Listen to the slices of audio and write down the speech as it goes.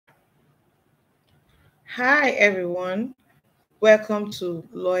Hi, everyone. Welcome to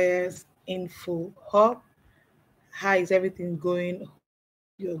Lawyers Info Hub. How is everything going?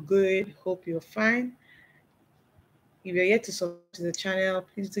 You're good. Hope you're fine. If you're yet to subscribe to the channel,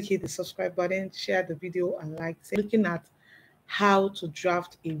 please do hit the subscribe button, share the video, and like. Looking at how to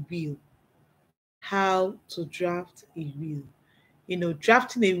draft a will. How to draft a will.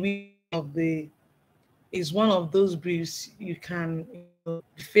 Drafting a will of the is one of those briefs you can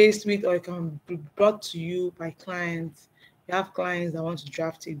be faced with, or it can be brought to you by clients. You have clients that want to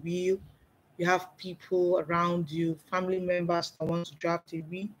draft a will. You have people around you, family members that want to draft a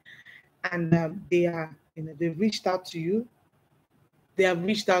will, and they've reached out to you. They have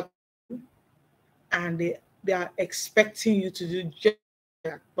reached out to you, and they are expecting you to do just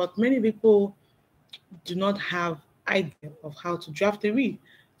that. But many people do not have idea of how to draft a will.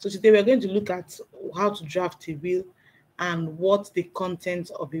 So today we're going to look at how to draft a will and what the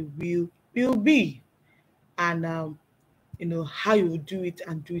content of a will be, and how you will do it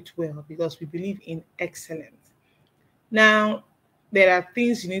and do it well, because we believe in excellence. Now, there are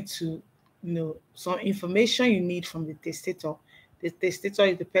things you need to, some information you need from the testator. The testator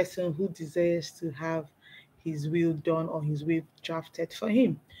is the person who desires to have his will done or his will drafted for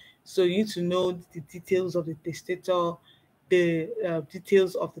him. So you need to know the details of the testator, the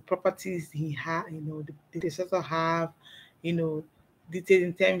details of the properties he had, the testator have, you know, details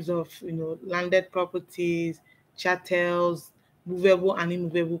in terms of, landed properties, chattels, movable and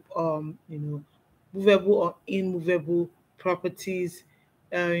immovable, movable or immovable properties.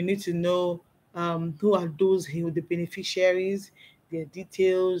 You need to know who are the beneficiaries, their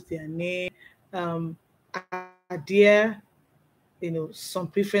details, their name. Are there, some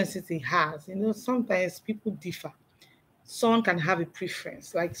preferences he has? Sometimes people differ. Someone can have a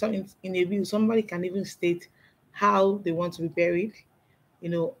preference, like some in a will, somebody can even state how they want to be buried.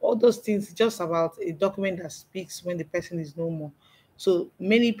 All those things, just about a document that speaks when the person is no more. So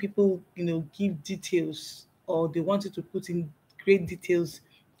many people, give details, or they wanted to put in great details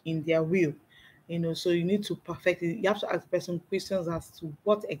in their will. So you need to perfect it. You have to ask the person questions as to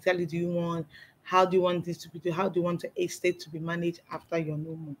what exactly do you want, how do you want this to be done, how do you want the estate to be managed after you're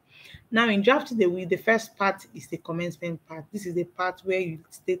no more. Now, in drafting the will, the first part is the commencement part. This is the part where you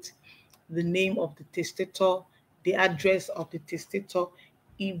state the name of the testator, the address of the testator.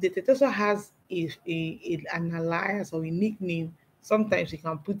 If the testator has an alias or a nickname, sometimes you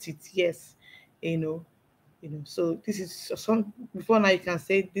can put it, yes, you know, So this is some before. Now you can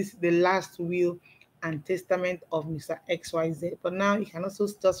say this is the last will and testament of Mr. XYZ. But now you can also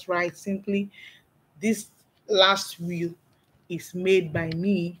just write simply, this last will is made by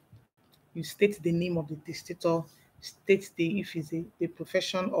me. You state the name of the testator, state the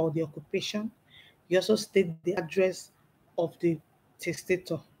profession or the occupation. You also state the address of the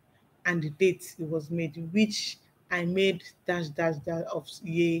testator and the date it was made, which I made dash dash dash of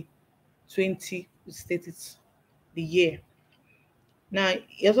year 20. You state it, the year. Now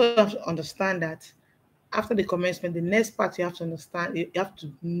you also have to understand that after the commencement, the next part you have to understand, you have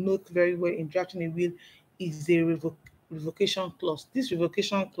to note very well in drafting a will, is the revocation clause. This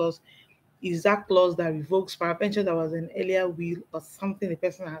revocation clause is that clause that revokes, peradventure there was an earlier will or something the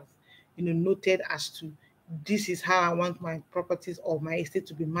person has, noted as to, this is how I want my properties or my estate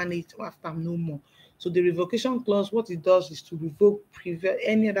to be managed after I'm no more. So the revocation clause, what it does is to revoke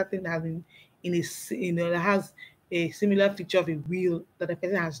any other thing that has been that has a similar feature of a will that the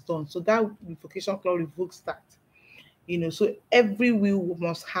person has done. So that revocation clause revokes that. So every will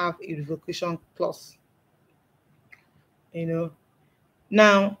must have a revocation clause. You know.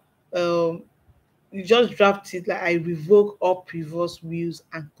 Now, you just draft it like, I revoke all previous wills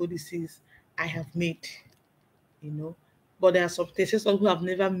and codices I have made. you know. But there are some cases who have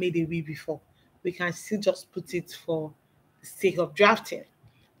never made a will before. We can still just put it for the sake of drafting.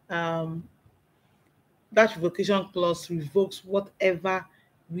 Um, that revocation clause revokes whatever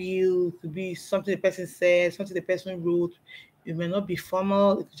will, could be something the person said, something the person wrote. It may not be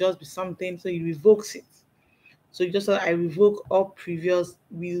formal, it could just be something, so it revokes it. So you just say, I revoke all previous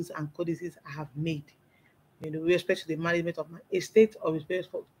wills and codices I have made, with respect to the management of my estate or with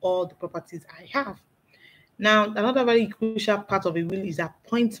respect to all the properties I have. Now, another very crucial part of a will is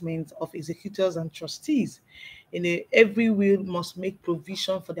appointment of executors and trustees. Every will must make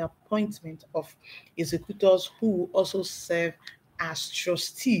provision for the appointment of executors who will also serve as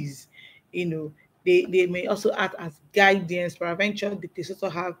trustees. They may also act as guardians. Peradventure, the testator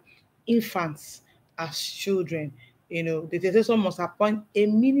have infants as children. The testator must appoint a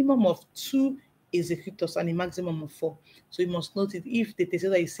minimum of two executors and a maximum of four. So you must note it. If the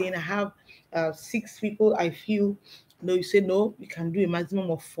testator is saying, I have six people, I feel, no, you say no, you can do a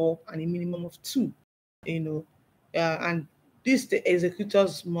maximum of four and a minimum of two. you know, and these the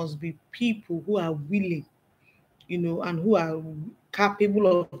executors must be people who are willing, and who are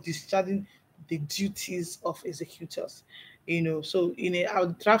capable of discharging the duties of executors. So in our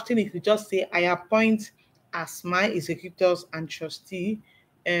drafting, if you just say, I appoint as my executors and trustee,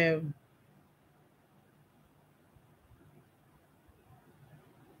 um,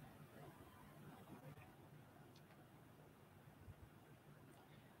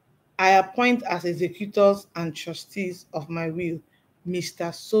 I appoint as executors and trustees of my will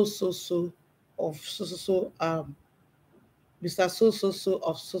Mr. So so so of so so so Mr. So so so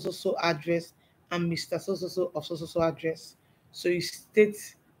of so so so address and Mr. So so so of so so so address. So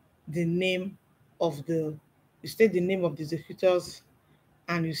the name of the you state the name of the executors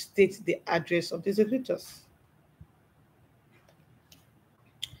and you state the address of the executors.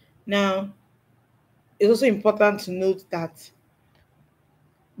 Now, it's also important to note that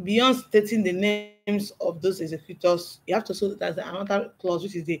beyond stating the names of those executors, you have to also there's another clause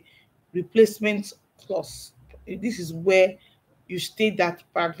which is the replacement clause. This is where you state that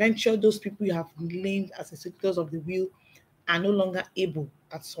peradventure those people you have named as executors of the will are no longer able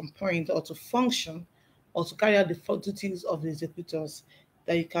at some point or to function or to carry out the full duties of the executors,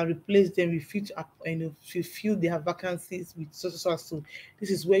 that you can replace them, refute, fulfill their vacancies with so so so. So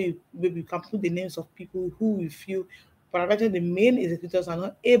this is where you maybe you can put the names of people who you feel, provided the main executors are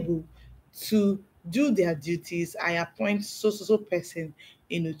not able to do their duties. I appoint so so so person,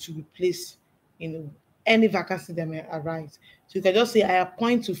 to replace, any vacancy that may arise. So you can just say, I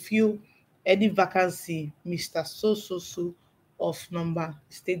appoint to fill any vacancy, Mr. So so so of number,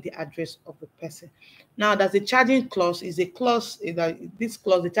 state the address of the person. Now, there's a charging clause, is a clause that this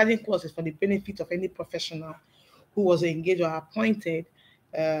clause, the charging clause is for the benefit of any professional who was engaged or appointed,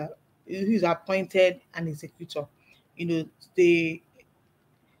 uh, who is appointed an executor. The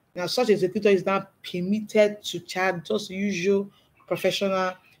Now such executor is now permitted to charge just usual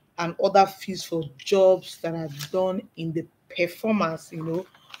professional and other fees for jobs that are done in the performance,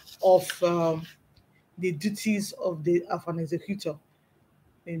 of the duties of an executor.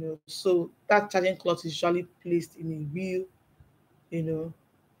 So that charging clause is usually placed in a will. You know,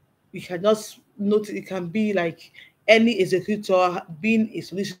 you can just note it can be like any executor, being a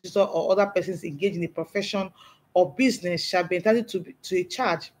solicitor or other persons engaged in a profession or business, shall be entitled to a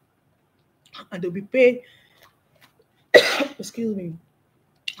charge, and they'll be paid, excuse me,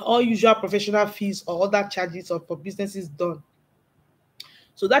 all usual professional fees or other charges or for businesses done.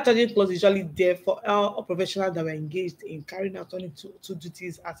 So that charging clause is usually there for all professionals that were engaged in carrying out only two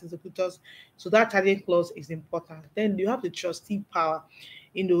duties as executors. So that charging clause is important. Then you have the trustee power.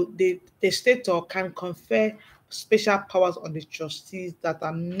 The stator can confer special powers on the trustees that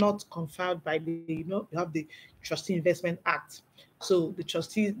are not conferred by you have the Trustee Investment Act. So the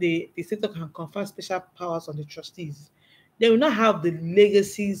stator can confer special powers on the trustees. They will not have the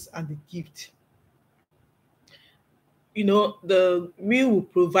legacies and the gift. The will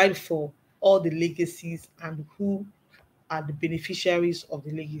provide for all the legacies and who are the beneficiaries of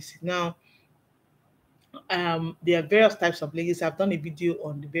the legacy. Now, there are various types of legacy. I've done a video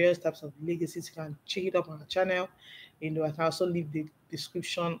on the various types of legacies. You can check it up on our channel. I can also leave the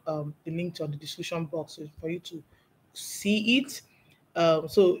link to on the description box for you to see it.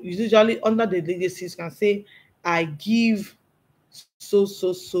 So usually under the legacies, you can say, I give so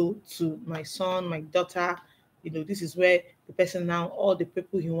so so to my son, my daughter. This is where the person now, all the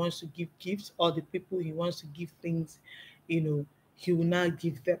people he wants to give gifts, all the people he wants to give things, he will now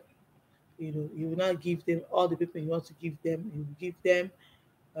give them. He will not give them all the people he wants to give them. He will give them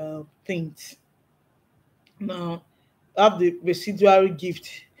things. Now, have the residuary gift.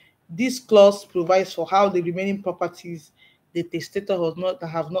 This clause provides for how the remaining properties the testator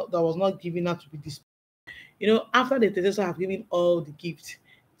that was not given out to be disposed. After the testator have given all the gifts,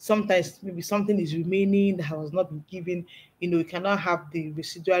 sometimes maybe something is remaining that has not been given. You cannot have the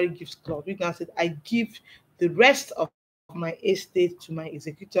residuary gifts clause. We can say, I give the rest of my estate to my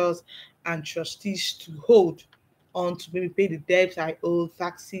executors and trustees to hold on to maybe pay the debts I owe,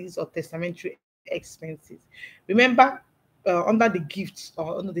 taxes, or testamentary expenses. Remember, under the gifts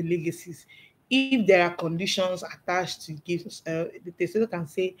or under the legacies, if there are conditions attached to gifts, the testator can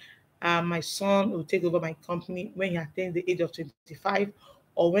say, my son will take over my company when he attains the age of 25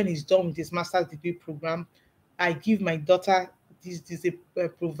 or when he's done with his master's degree program. I give my daughter this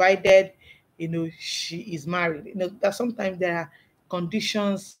provided she is married. That sometimes there are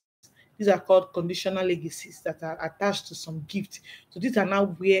conditions. These are called conditional legacies that are attached to some gift. So these are now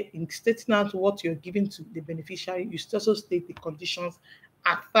where, in stating out what you're giving to the beneficiary, you still also state the conditions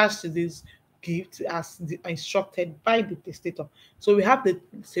attached to this gift as instructed by the testator. So we have the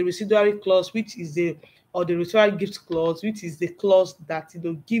residuary clause, which is the or the restoral gift clause, which is the clause that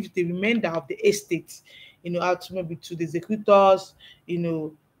gives the remainder of the estate, out maybe to the executors,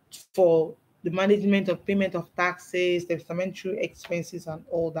 for the management of payment of taxes, testamentary expenses, and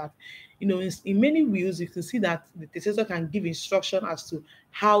all that. In many wills, you can see that the testator can give instruction as to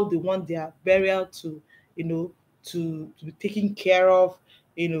how they want their burial to, you know, to be taken care of.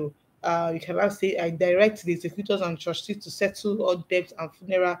 You know, you can now say, I direct the executors and trustees to settle all debts and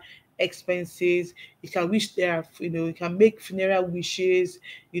funeral expenses. You can wish their, you can make funeral wishes,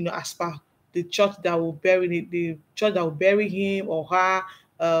 as per the church that will bury the church that will bury him or her,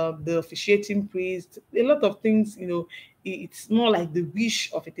 the officiating priest, a lot of things, it's more like the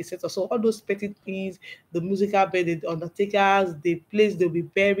wish of a testator. So all those petty things, the musical bed, the undertakers, the place they'll be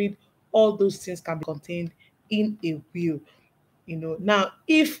buried, all those things can be contained in a will. Now,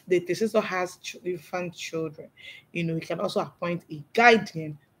 if the testator has infant children, he can also appoint a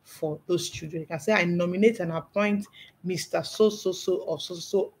guardian for those children. He can say, I nominate and appoint Mr. So so so of so so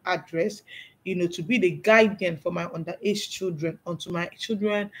so address, to be the guardian for my underage children until my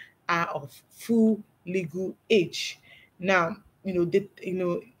children are of full legal age. Now, now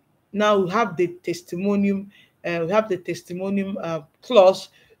we have the testimonium clause,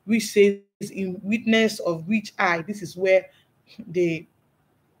 which says, in witness of which this is where they,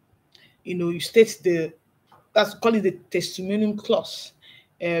 you state the, that's call it the testimonium clause.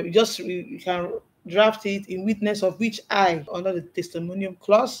 You can draft it, in witness of which under the testimonium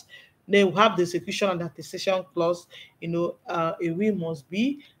clause. Then we have the execution and attestation clause. A will must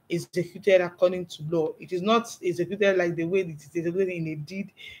be executed according to law. It is not executed like the way it is executed in a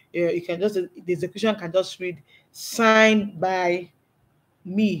deed. You can just, the execution can just read, signed by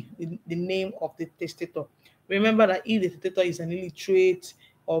me, the name of the testator. Remember that if the testator is an illiterate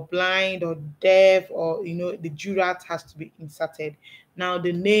or blind or deaf, or the jurat has to be inserted. Now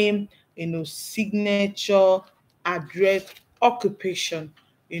the name, signature, address, occupation,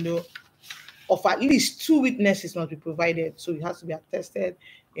 of at least two witnesses must be provided. So it has to be attested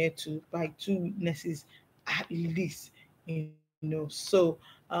to by two witnesses at least. So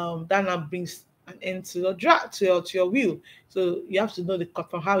that now brings an end to your draft, to your will. So you have to know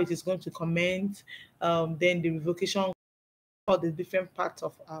from how it is going to comment, then the revocation, all the different parts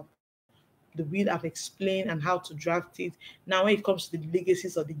of the will I've explained and how to draft it. Now, when it comes to the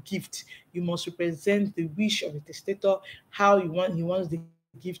legacies of the gift, you must represent the wish of the testator, how he wants the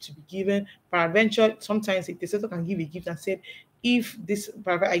gift to be given. Peradventure, sometimes the testator can give a gift and say, if this,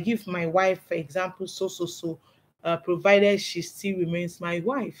 I give my wife, for example, so so so, provided she still remains my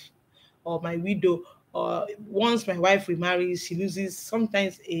wife or my widow, or once my wife remarries, she loses.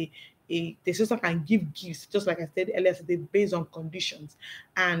 Sometimes the sister can give gifts, just like I said earlier today, based on conditions,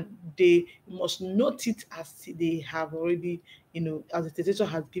 and they must note it as they have already, as the testator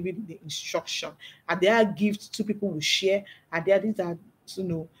has given the instruction. Are there gifts two people will share? Are there these are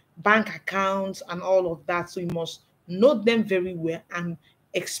bank accounts and all of that? So you must note them very well and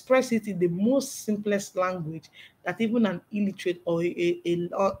express it in the most simplest language that even an illiterate or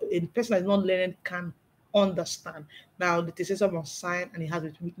a person that is not learned can understand. Now, the testator must sign and he has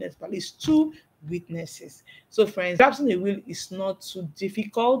a witness, but at least two witnesses. So, friends, drafting a will is not too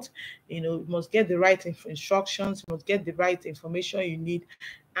difficult. You must get the right instructions, you must get the right information you need,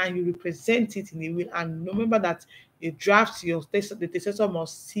 and you represent it in a will. And remember that a draft, the testator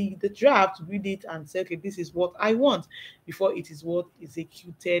must see the draft, read it, and say, okay, this is what I want, before it is what is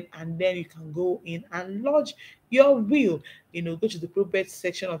executed, and then you can go in and lodge your will. Go to the probate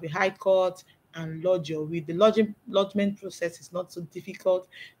section of the High Court and lodge your will. The lodgement process is not so difficult.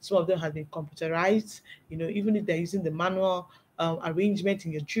 Some of them have been computerized. Even if they're using the manual arrangement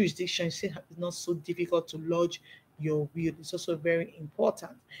in your jurisdiction, it's not so difficult to lodge your will. It's also very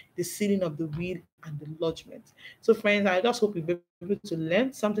important, the sealing of the will and the lodgement. So, friends, I just hope you'll be able to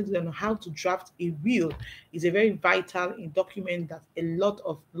learn something to learn how to draft a will. Is a very vital document that a lot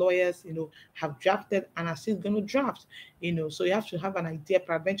of lawyers, have drafted and are still going to draft. So you have to have an idea.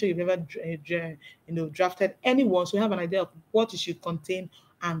 Peradventure you've never, drafted anyone, so you have an idea of what it should contain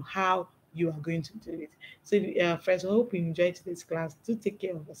and how you are going to do it. So, friends, I hope you enjoyed today's class. Do take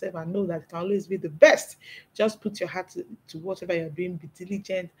care of yourself and know that it can always be the best. Just put your heart to whatever you're doing, be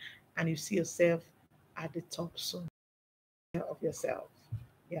diligent, and you see yourself at the top soon. Of yourself.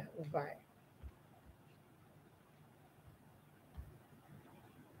 Yeah, bye.